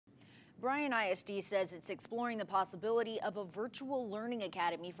Bryan ISD says it's exploring the possibility of a virtual learning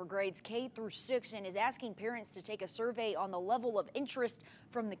academy for grades K through 6 and is asking parents to take a survey on the level of interest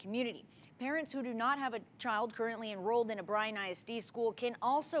from the community. Parents who do not have a child currently enrolled in a Bryan ISD school can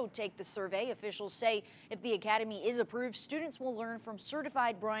also take the survey. Officials say if the academy is approved, students will learn from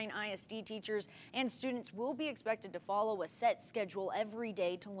certified Bryan ISD teachers, and students will be expected to follow a set schedule every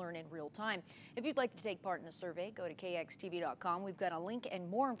day to learn in real time. If you'd like to take part in the survey, go to kxtv.com. We've got a link and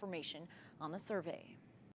more information on the survey.